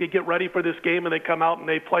would think they get ready for this game and they come out and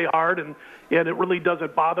they play hard, and it really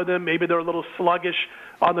doesn't bother them. Maybe they're a little sluggish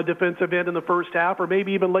on the defensive end in the first half, or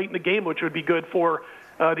maybe even late in the game, which would be good for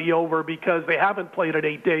the over because they haven't played in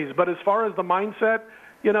 8 days. But as far as the mindset,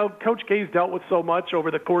 Coach K's dealt with so much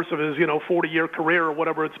over the course of his, 40-year career or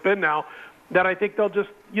whatever it's been now, that I think they'll just,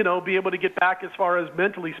 be able to get back, as far as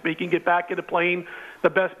mentally speaking, get back into playing the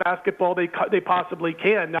best basketball they possibly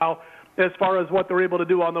can. Now, as far as what they're able to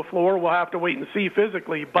do on the floor, we'll have to wait and see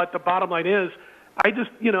physically. But the bottom line is,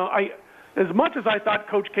 as much as I thought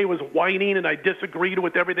Coach K was whining and I disagreed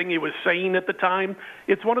with everything he was saying at the time,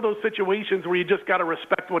 it's one of those situations where you just got to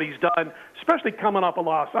respect what he's done, especially coming off a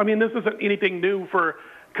loss. I mean, this isn't anything new for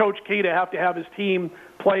Coach K to have his team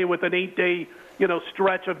play with an 8-day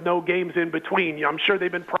stretch of no games in between. I'm sure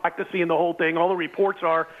they've been practicing the whole thing. All the reports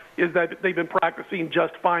is that they've been practicing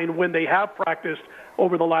just fine when they have practiced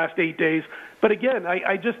over the last 8 days. But again,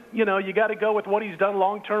 I just, you got to go with what he's done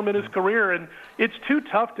long-term in his career, and it's too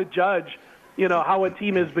tough to judge, how a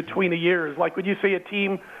team is between the years. Like when you say a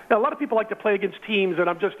team, a lot of people like to play against teams, and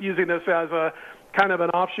I'm just using this as a kind of an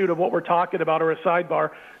offshoot of what we're talking about, or a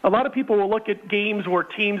sidebar. A lot of people will look at games where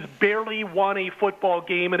teams barely won a football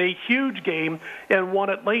game in a huge game and won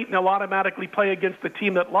it late, and they'll automatically play against the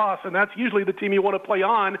team that lost, and that's usually the team you want to play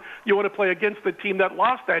on. You want to play against the team that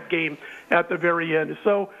lost that game at the very end.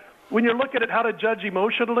 So when you're looking at how to judge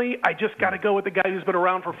emotionally, I just got to go with the guy who's been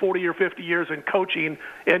around for 40 or 50 years in coaching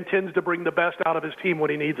and tends to bring the best out of his team when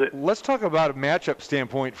he needs it. Let's talk about a matchup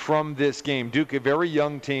standpoint from this game. Duke, a very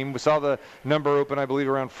young team. We saw the number open, I believe,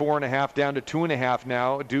 around 4.5 down to 2.5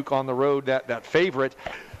 now. Duke on the road, that favorite.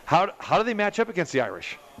 How do they match up against the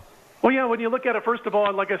Irish? Well, yeah, when you look at it, first of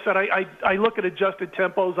all, like I said, I look at adjusted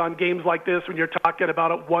tempos on games like this when you're talking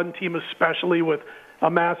about it, one team especially with a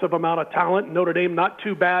massive amount of talent. Notre Dame not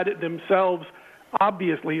too bad themselves,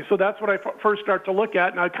 obviously. So that's what I first start to look at,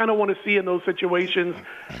 and I kind of want to see in those situations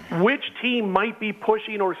which team might be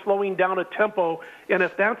pushing or slowing down a tempo, and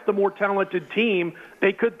if that's the more talented team,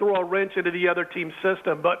 they could throw a wrench into the other team's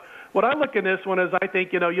system. But what I look in this one is I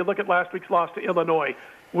think, you look at last week's loss to Illinois.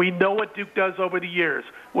 We know what Duke does over the years.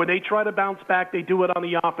 When they try to bounce back, they do it on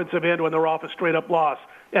the offensive end when they're off a straight-up loss.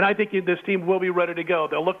 And I think this team will be ready to go.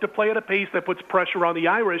 They'll look to play at a pace that puts pressure on the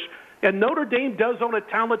Irish. And Notre Dame does own a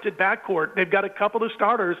talented backcourt. They've got a couple of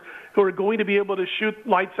starters who are going to be able to shoot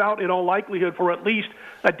lights out in all likelihood for at least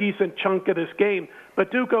a decent chunk of this game.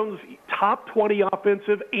 But Duke owns top 20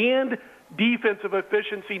 offensive and defensive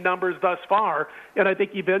efficiency numbers thus far, and I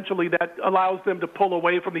think eventually that allows them to pull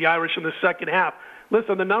away from the Irish in the second half.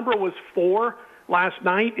 Listen, the number was 4 last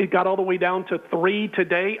night. It got all the way down to 3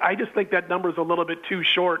 today. I just think that number is a little bit too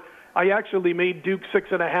short. I actually made Duke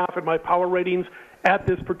 6.5 in my power ratings at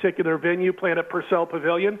this particular venue, playing at Purcell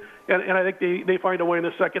Pavilion, and I think they find a way in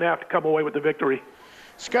the second half to come away with the victory.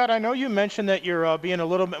 Scott, I know you mentioned that you're being a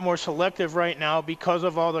little bit more selective right now because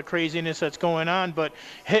of all the craziness that's going on, but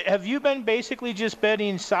have you been basically just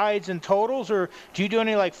betting sides and totals, or do you do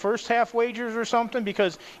any first half wagers or something?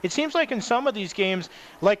 Because it seems like in some of these games,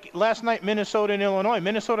 like last night, Minnesota and Illinois,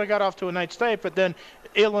 Minnesota got off to a nice start, but then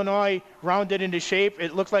Illinois rounded into shape.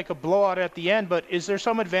 It looked like a blowout at the end, but is there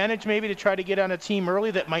some advantage maybe to try to get on a team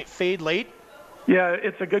early that might fade late? Yeah,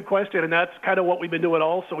 it's a good question, and that's kind of what we've been doing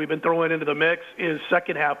also. We've been throwing into the mix is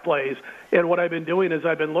second-half plays, and what I've been doing is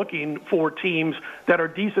I've been looking for teams that are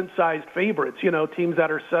decent-sized favorites, teams that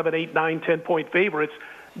are 7, 8, 9, 10-point favorites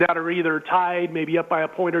that are either tied, maybe up by a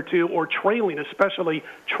point or two, or trailing, especially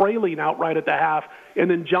trailing outright at the half, and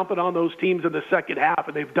then jumping on those teams in the second half,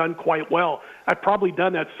 and they've done quite well. I've probably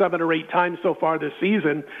done that 7 or 8 times so far this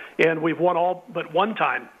season, and we've won all but one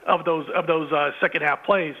time of those second-half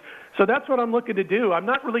plays. So that's what I'm looking to do. I'm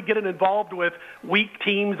not really getting involved with weak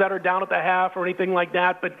teams that are down at the half or anything like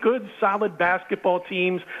that, but good, solid basketball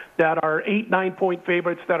teams that are 8, 9-point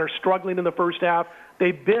favorites that are struggling in the first half.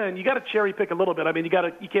 They've been, you got to cherry pick a little bit. I mean, you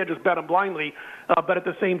can't just bet them blindly, but at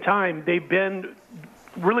the same time, they've been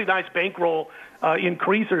really nice bankroll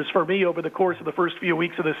increasers for me over the course of the first few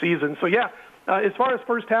weeks of the season. So yeah, as far as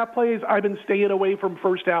first half plays, I've been staying away from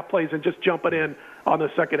first half plays and just jumping in on the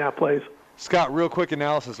second half plays. Scott, real quick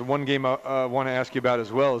analysis. One game I want to ask you about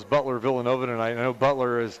as well is Butler-Villanova tonight. I know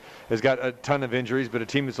Butler has got a ton of injuries, but a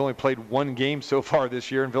team that's only played one game so far this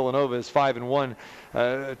year, and Villanova is 5-1.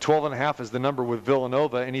 12.5 is the number with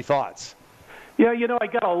Villanova. Any thoughts? Yeah, I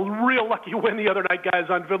got a real lucky win the other night, guys,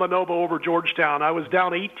 on Villanova over Georgetown. I was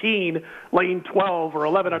down 18, laying 12 or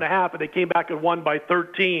 11.5, and they came back and won by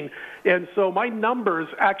 13. And so my numbers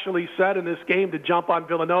actually set in this game to jump on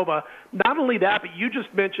Villanova. Not only that, but you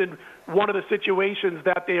just mentioned one of the situations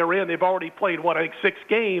that they are in. They've already played, 6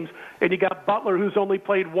 games, and you got Butler, who's only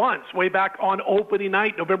played once, way back on opening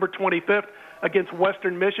night, November 25th, against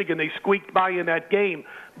Western Michigan. They squeaked by in that game.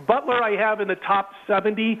 Butler I have in the top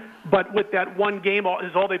 70, but with that one game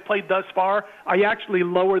is all they played thus far, I actually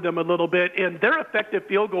lowered them a little bit, and their effective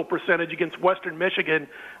field goal percentage against Western Michigan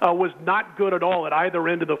was not good at all at either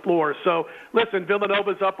end of the floor. So, listen,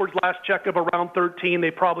 Villanova's upwards last check of around 13.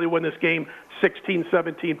 They probably win this game 16,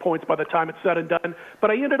 17 points by the time it's said and done.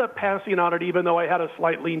 But I ended up passing on it even though I had a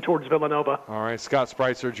slight lean towards Villanova. All right, Scott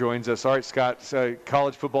Spreitzer joins us. All right, Scott,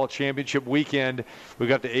 college football championship weekend. We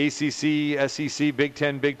got the ACC, SEC, Big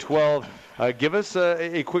Ten, Big 12. Give us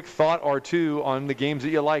a quick thought or two on the games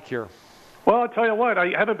that you like here. Well, I'll tell you what,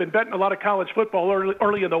 I haven't been betting a lot of college football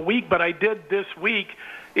early in the week, but I did this week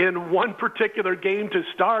in one particular game to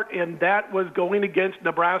start, and that was going against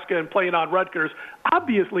Nebraska and playing on Rutgers.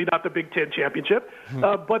 Obviously not the Big Ten championship,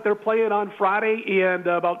 but they're playing on Friday and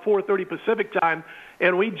about 4:30 Pacific time,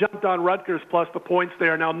 and we jumped on Rutgers plus the points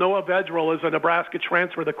there. Now, Noah Vedral is a Nebraska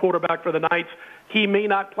transfer, the quarterback for the Knights. He may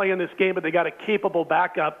not play in this game, but they got a capable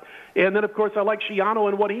backup. And then, of course, I like Schiano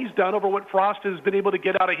and what he's done over what Frost has been able to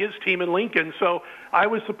get out of his team in Lincoln. So I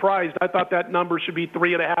was surprised. I thought that number should be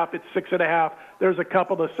 3.5. It's 6.5. There's a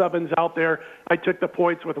couple of sevens out there. I took the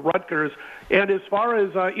points with Rutgers. And as far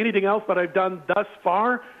as anything else that I've done thus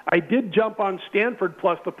far, I did jump on Stanford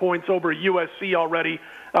plus the points over USC already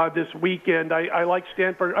this weekend. I like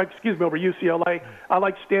Stanford, over UCLA. I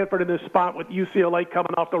like Stanford in this spot with UCLA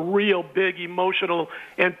coming off the real big emotional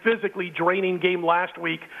and physically draining game last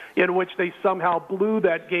week in which they somehow blew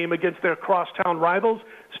that game against their crosstown rivals.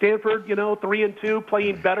 Stanford, 3-2,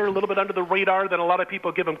 playing better, a little bit under the radar than a lot of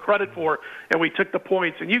people give them credit for, and we took the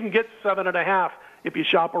points. And you can get 7.5 if you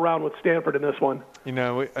shop around with Stanford in this one. I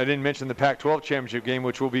didn't mention the Pac-12 championship game,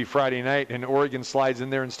 which will be Friday night, and Oregon slides in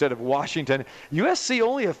there instead of Washington. USC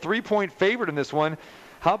only a 3-point favorite in this one.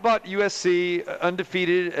 How about USC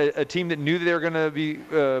undefeated, a team that knew they were going to be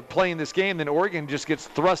playing this game, then Oregon just gets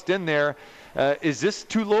thrust in there. Is this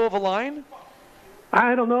too low of a line?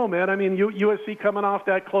 I don't know, man. I mean, USC coming off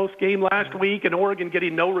that close game last week and Oregon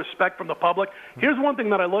getting no respect from the public. Here's one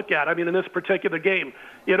thing that I look at. I mean, in this particular game,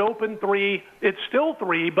 it opened 3. It's still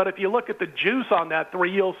 3, but if you look at the juice on that 3,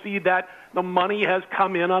 you'll see that the money has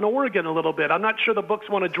come in on Oregon a little bit. I'm not sure the books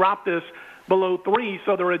want to drop this below 3,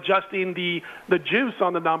 so they're adjusting the juice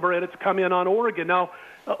on the number, and it's come in on Oregon. Now,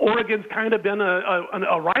 Oregon's kind of been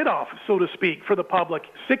a write-off, so to speak, for the public.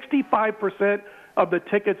 65% of the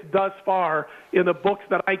tickets thus far in the books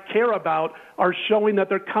that I care about are showing that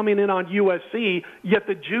they're coming in on USC, yet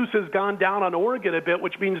the juice has gone down on Oregon a bit,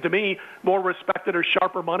 which means to me more respected or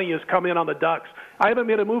sharper money has come in on the Ducks. I haven't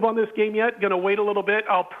made a move on this game yet. Going to wait a little bit.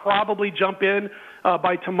 I'll probably jump in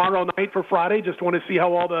by tomorrow night for Friday. Just want to see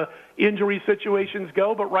how all the injury situations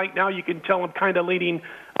go. But right now you can tell I'm kind of leaning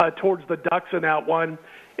towards the Ducks in that one.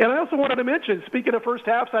 And I also wanted to mention, speaking of first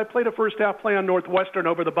halves, I played a first half play on Northwestern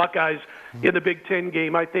over the Buckeyes in the Big Ten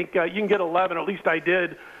game. I think you can get 11, or at least I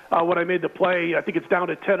did when I made the play. I think it's down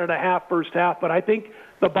to 10.5 first half, but I think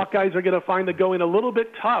the Buckeyes are going to find the going a little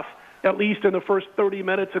bit tough, at least in the first 30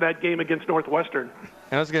 minutes of that game against Northwestern.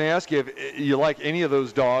 And I was going to ask you if you like any of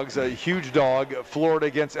those dogs. A huge dog, Florida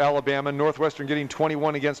against Alabama, Northwestern getting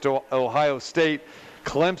 21 against Ohio State.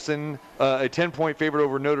 Clemson, a 10-point favorite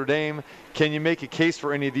over Notre Dame. Can you make a case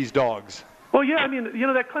for any of these dogs? Well, yeah, I mean,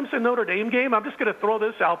 that Clemson-Notre Dame game, I'm just going to throw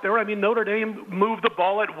this out there. I mean, Notre Dame moved the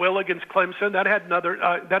ball at will against Clemson. That had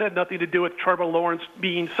nothing to do with Trevor Lawrence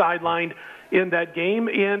being sidelined in that game.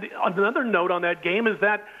 And another note on that game is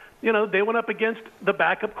that, they went up against the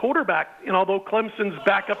backup quarterback. And although Clemson's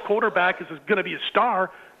backup quarterback is going to be a star,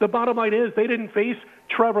 the bottom line is they didn't face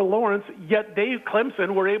Trevor Lawrence, yet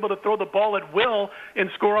Clemson were able to throw the ball at will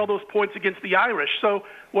and score all those points against the Irish. So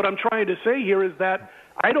what I'm trying to say here is that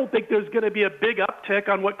I don't think there's going to be a big uptick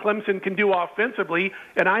on what Clemson can do offensively,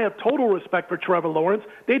 and I have total respect for Trevor Lawrence.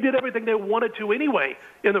 They did everything they wanted to anyway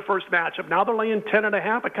in the first matchup. Now they're laying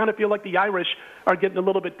 10.5. I kind of feel like the Irish are getting a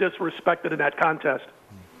little bit disrespected in that contest.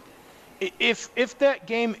 If that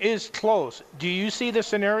game is close, do you see the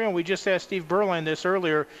scenario, and we just asked Steve Berline this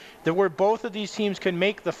earlier, that where both of these teams can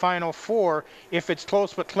make the Final Four if it's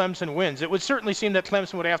close but Clemson wins? It would certainly seem that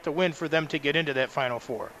Clemson would have to win for them to get into that Final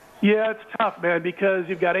Four. Yeah, it's tough, man, because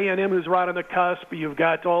you've got A&M who's right on the cusp. You've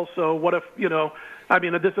got also, what if,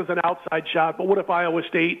 this is an outside shot, but what if Iowa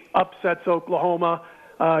State upsets Oklahoma?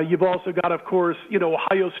 You've also got, of course,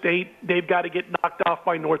 Ohio State. They've got to get knocked off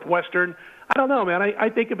by Northwestern. I don't know, man. I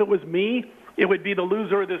think if it was me, it would be the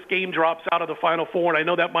loser of this game drops out of the Final Four. And I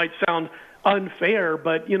know that might sound unfair,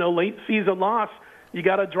 but, late season loss, you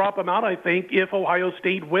got to drop them out, I think, if Ohio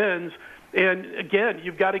State wins. And, again,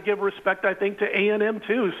 you've got to give respect, I think, to A&M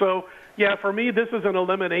too. So, yeah, for me, this is an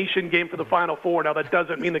elimination game for the Final Four. Now, that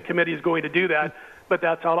doesn't mean the committee is going to do that, but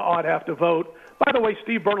that's how I'd have to vote. By the way,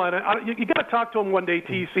 Steve Beuerlein, you got to talk to him one day,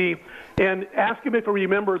 TC, and ask him if he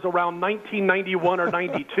remembers around 1991 or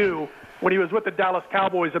 92 when he was with the Dallas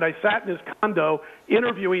Cowboys, and I sat in his condo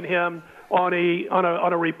interviewing him on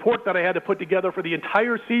a report that I had to put together for the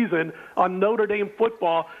entire season on Notre Dame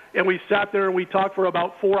football, and we sat there and we talked for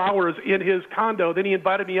about 4 hours in his condo. Then he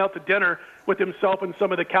invited me out to dinner with himself and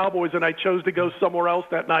some of the Cowboys, and I chose to go somewhere else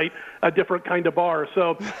that night, a different kind of bar.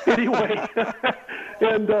 So anyway,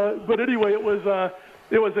 but anyway, it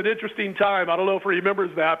was an interesting time. I don't know if he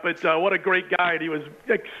remembers that, but what a great guy. And he was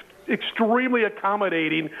extremely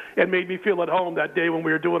accommodating and made me feel at home that day when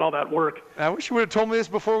we were doing all that work. I wish you would have told me this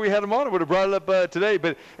before we had him on. I would have brought it up today,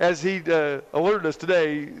 but as he alerted us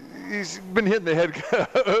today, he's been hitting the head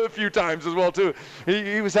a few times as well, too.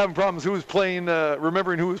 He was having problems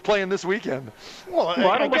remembering who was playing this weekend. Well,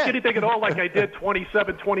 I don't look anything at all like I did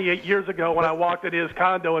 27, 28 years ago when I walked in his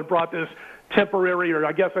condo and brought this temporary, or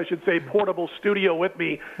I guess I should say portable studio with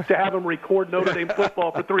me to have him record Notre Dame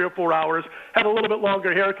football for 3 or 4 hours. Had a little bit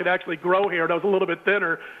longer hair, could actually grow hair, and I was a little bit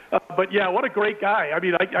thinner. But, yeah, what a great guy. I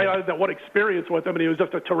mean, I had that one experience with him, and he was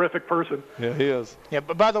just a terrific person. Yeah, he is. Yeah,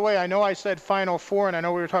 but by the way, I know I said Final Four, and I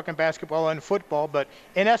know we were talking basketball and football, but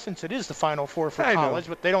in essence it is the Final Four for college,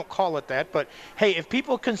 but they don't call it that. But, hey, if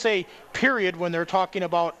people can say period when they're talking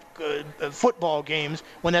about football games,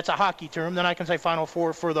 when that's a hockey term, then I can say Final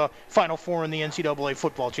Four for the Final Four in the NCAA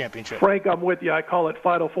football championship. Frank, I'm with you. I call it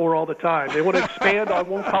Final Four all the time. They want to expand. I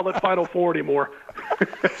won't call it Final Four anymore.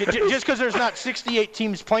 Just because there's not 68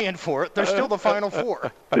 teams playing for it, there's still the Final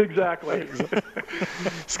Four. Exactly.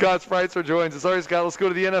 Scott Spreitzer joins us. All right, Scott, let's go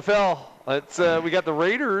to the NFL. We got the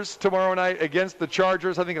Raiders tomorrow night against the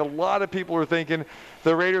Chargers. I think a lot of people are thinking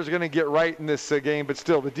the Raiders are going to get right in this game, but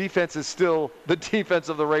still, the defense is still the defense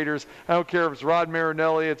of the Raiders. I don't care if it's Rod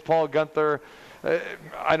Marinelli, it's Paul Guenther.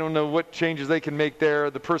 I don't know what changes they can make there.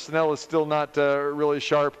 The personnel is still not really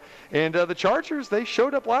sharp. And the Chargers, they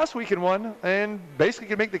showed up last week and won, and basically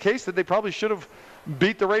can make the case that they probably should have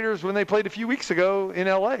beat the Raiders when they played a few weeks ago in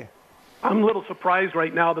L.A. I'm a little surprised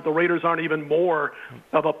right now that the Raiders aren't even more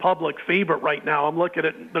of a public favorite right now. I'm looking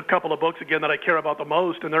at the couple of books, again, that I care about the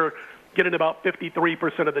most, and they're getting about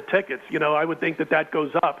 53% of the tickets. I would think that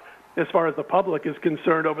goes up as far as the public is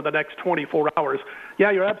concerned over the next 24 hours.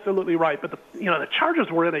 Yeah, you're absolutely right. But, the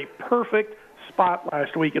Chargers were in a perfect spot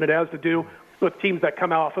last week, and it has to do with teams that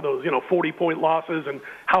come off of those, 40-point losses and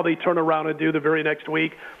how they turn around and do the very next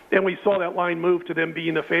week. And we saw that line move to them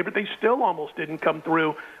being the favorite. They still almost didn't come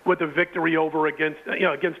through with a victory over against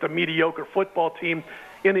a mediocre football team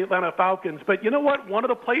in the Atlanta Falcons. But you know what? One of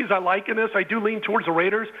the plays I like in this, I do lean towards the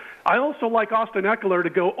Raiders. I also like Austin Eckler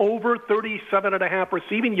to go over 37.5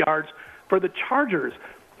 receiving yards for the Chargers.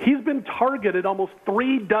 He's been targeted almost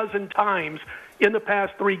 36 times in the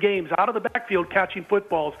past 3 games, out of the backfield catching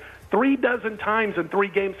footballs, 36 times in 3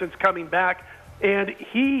 games since coming back. And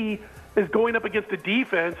he is going up against a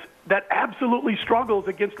defense that absolutely struggles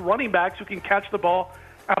against running backs who can catch the ball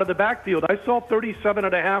out of the backfield. I saw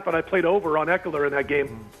 37.5, and I played over on Eckler in that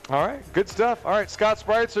game. All right, good stuff. All right, Scott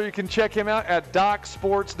Spreitzer, you can check him out at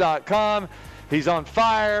DocSports.com. He's on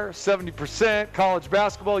fire, 70%, college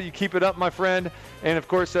basketball. You keep it up, my friend. And, of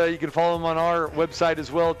course, you can follow him on our website as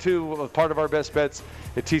well, too, part of our best bets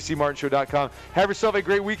at tcmartinshow.com. Have yourself a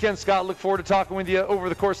great weekend, Scott. Look forward to talking with you over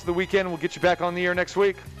the course of the weekend. We'll get you back on the air next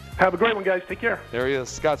week. Have a great one, guys. Take care. There he is,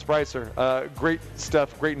 Scott Spreitzer. Great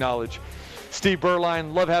stuff, great knowledge. Steve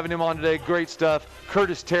Beuerlein, love having him on today. Great stuff.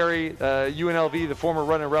 Curtis Terry, UNLV, the former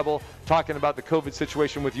running Rebel, talking about the COVID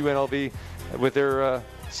situation with UNLV, with their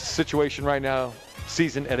situation right now,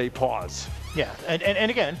 season at a pause. Yeah,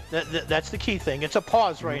 and again, that's the key thing. It's a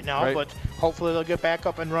pause right now, right. But hopefully they'll get back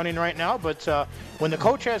up and running right now. But when the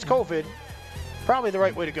coach has COVID, probably the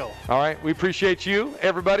right way to go. All right, we appreciate you,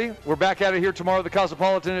 everybody. We're back at it here tomorrow, the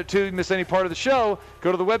Cosmopolitan at 2. If you miss any part of the show,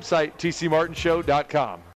 go to the website, tcmartinshow.com.